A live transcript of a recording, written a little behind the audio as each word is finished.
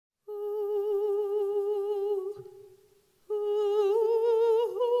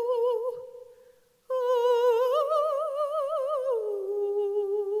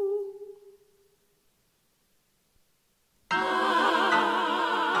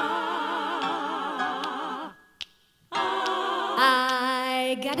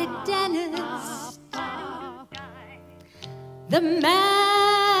got a dentist. The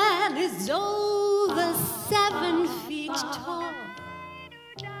man is over 7 feet tall.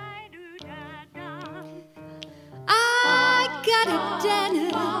 I got a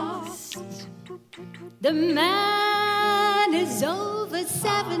dentist. The man is over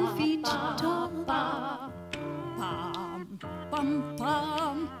 7 feet tall.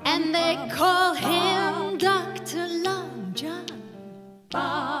 And they call him Dr. Long John.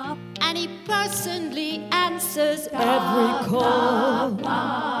 And he personally answers every call.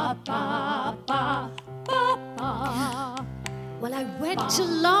 Well, I went to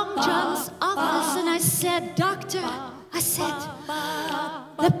Long John's office and I said, Doctor, I said,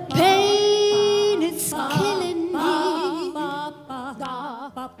 the pain is killing me.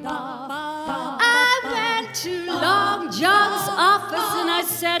 I went to Long John's office and I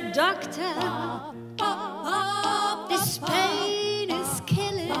said, Doctor, this pain is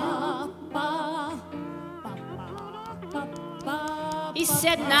killing me. He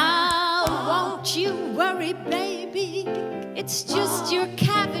said, now won't you worry, baby, it's just your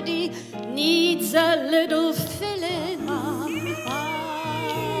cavity needs a little filling.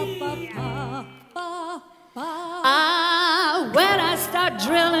 When I start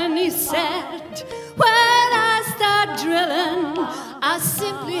drilling, he said, when I start drilling, I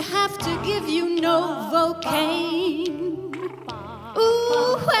simply have to give you Novocaine.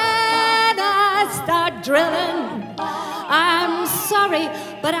 Ooh, when I start drilling, I'm sorry,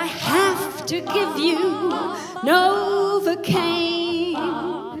 but I have to give you Novocaine.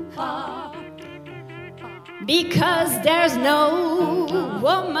 Because there's no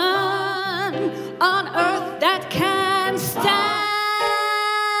woman on earth that can stand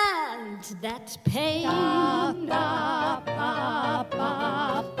that pain.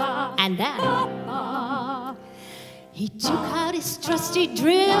 And then he took out his trusty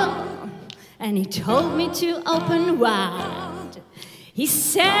drill and he told me to open wide. He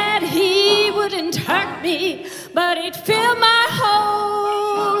said he wouldn't hurt me, but he'd fill my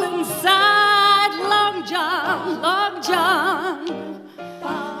hole inside. Long John, Long John,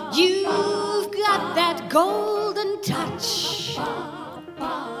 you've got that golden touch.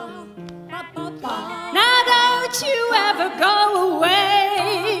 Now don't you ever go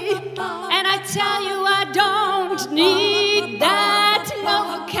away. And I tell you, I don't need that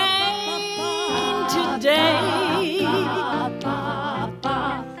Novocaine today.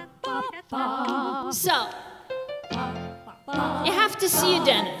 So, you have to see a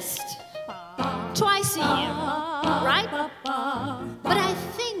dentist twice a year, right? But I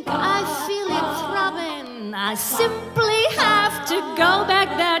think I feel it throbbing. I simply have to go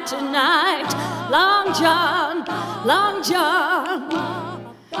back there tonight. Long John, Long John,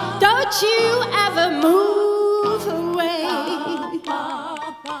 don't you ever move away.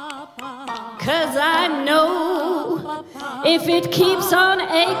 'Cause I know if it keeps on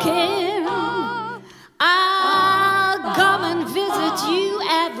aching, I'll come and visit you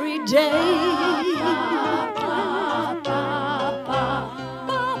every day.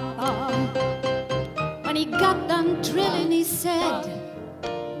 When he got done drilling, he said,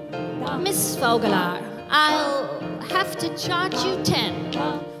 Miss Vogelaar, I'll have to charge you 10.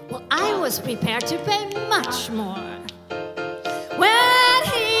 Well, I was prepared to pay much more. When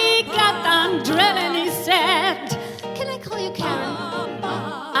he got done drilling, he said, can I call you Karin?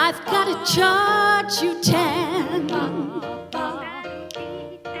 I've got to charge you 10.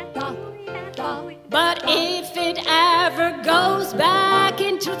 But if it ever goes back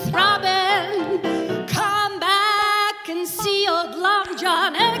into throbbing, come back and see old Long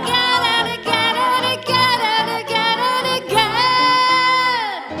John.